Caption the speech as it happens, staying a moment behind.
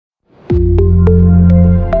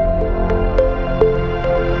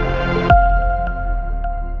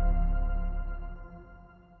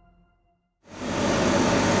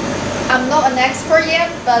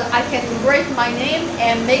but I can engrave my name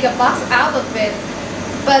and make a box out of it.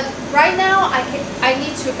 But right now I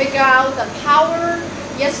need to figure out the power.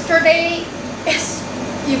 Yesterday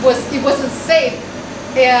it wasn't safe.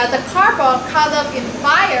 The cardboard caught up in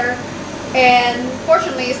fire, and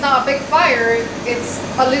fortunately it's not a big fire, it's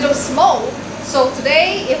a little small. So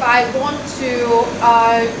today, if I want to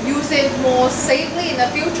use it more safely in the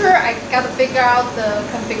future, I gotta figure out the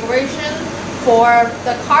configuration for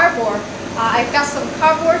the cardboard. I've got some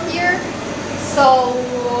cardboard here, so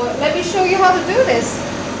let me show you how to do this.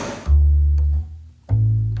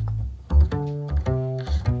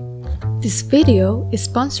 This video is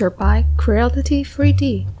sponsored by Creality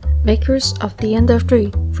 3D, makers of the Ender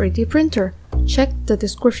 3 3D printer. Check the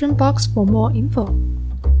description box for more info.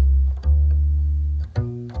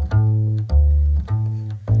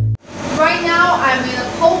 Right now I'm in a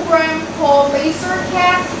program called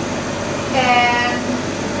LaserCAD, and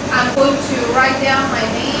I'm going to write down my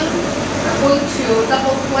name. I'm going to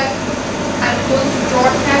double click. I'm going to draw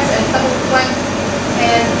text and double click,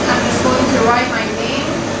 and I'm just going to write my name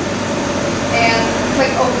and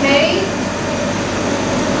click OK.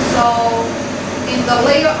 So in the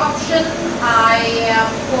layer option, I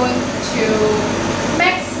am going to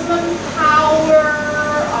maximum power.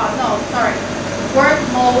 Work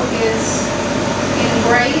mode is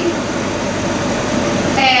engrave,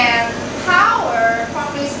 and power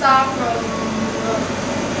probably start from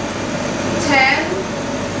 10,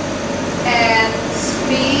 and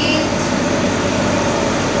speed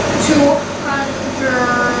 200.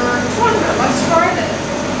 Let's try this.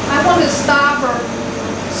 I want to start from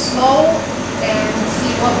small and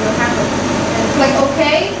see what will happen. And click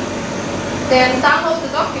OK. Then download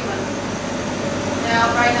the document.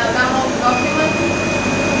 Right now, download the document.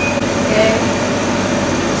 Okay.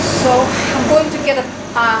 So I'm going to get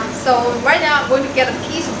right now I'm going to get a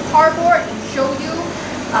piece of cardboard and show you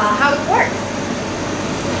how it works.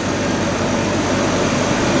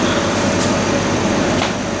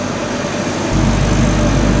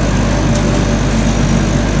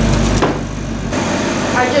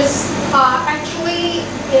 I just actually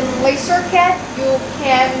in LaserCAD you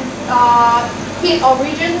can hit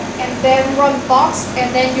origin and then run box,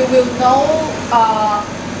 and then you will know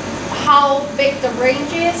how big the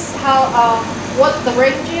range is, what the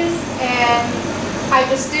range is, and I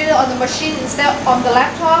just did it on the machine instead on the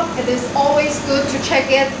laptop. It is always good to check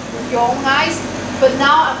it with your own eyes, but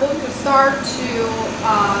now I'm going to start to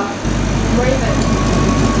engrave it.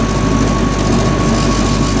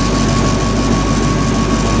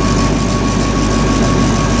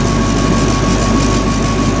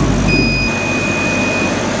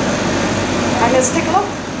 Let's take a look.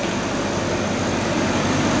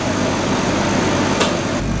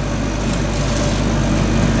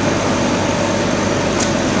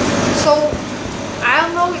 So I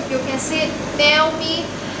don't know if you can see it, Naomi.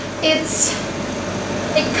 It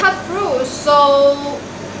cut through. So,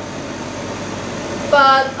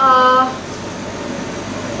 but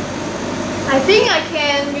I think I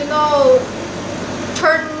can,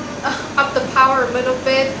 turn up the power a little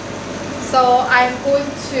bit. So I'm going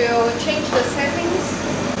to change the settings.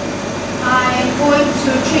 I'm going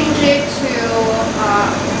to change it to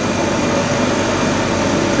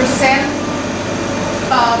percent,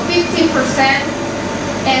 15%,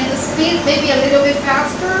 and the speed maybe a little bit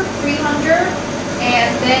faster, 300,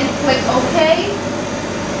 and then click OK.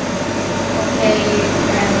 Okay,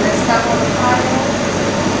 and let's download the file.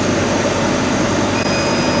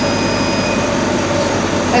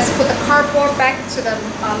 Let's put the cardboard back to the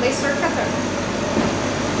laser cutter.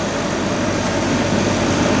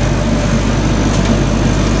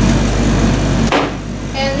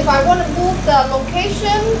 And if I want to move the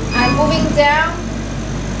location, I'm moving down,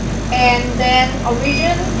 and then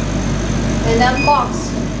origin, and then box.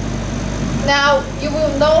 Now you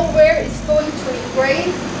will know where it's going to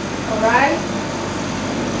engrave. Alright?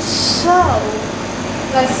 So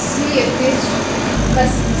let's see if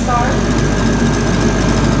let's start.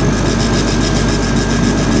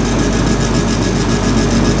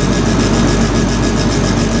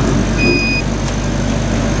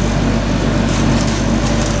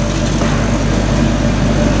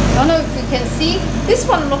 I don't know if you can see, this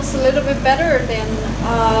one looks a little bit better than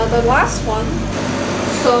the last one.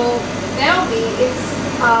 So now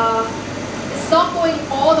it's not going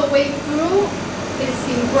all the way through. It's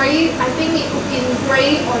engraved. I think it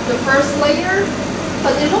engraved on the first layer,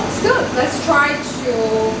 but it looks good. Let's try to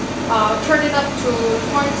turn it up to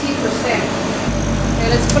 20%. Okay,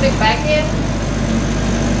 let's put it back in.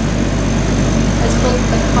 Let's put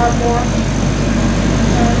the cardboard.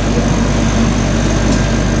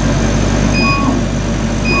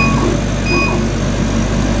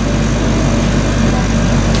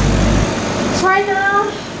 right now,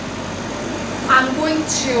 I'm going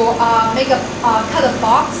to cut a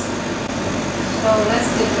box. So let's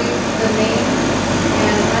delete the name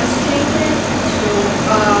and let's change it to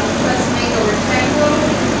let's make a rectangle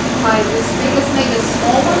by this big. Let's make a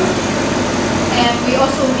small one. And we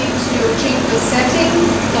also need to change the setting.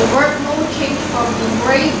 The work mode change from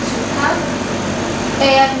engrave to cut.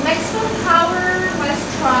 And maximum power, let's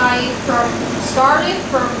try starting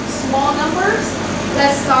from small numbers.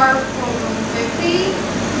 Let's start from 50.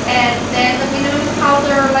 And then the minimum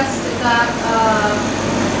power, let's do that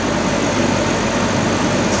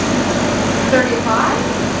 35.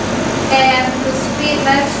 And the speed,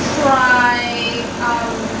 let's try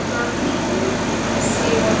 13. Let's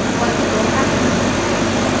see what will happen.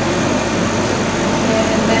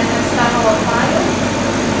 And then let's start our file.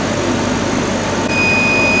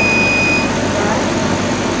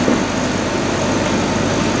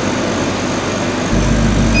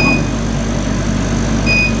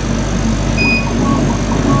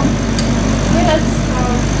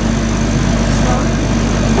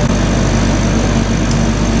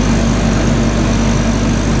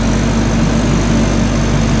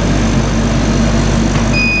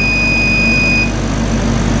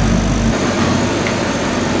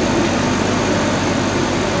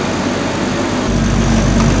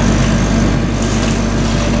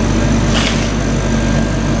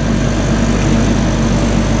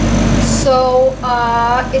 So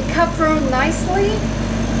it cut through nicely.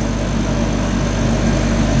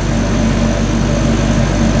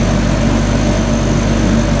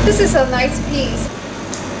 This is a nice piece.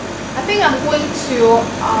 I think I'm going to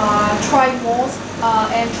try more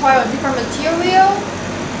and try a different material.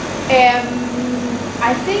 And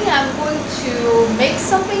I think I'm going to make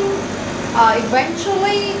something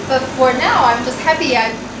eventually. But for now, I'm just happy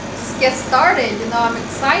I just get started. You know, I'm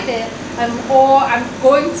excited.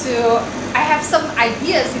 I have some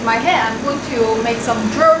ideas in my head. I'm going to make some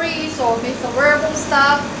jewelry or make some wearable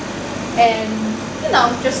stuff and, you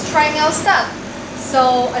know, just trying out stuff.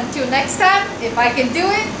 So until next time, if I can do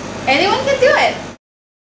it, anyone can do it.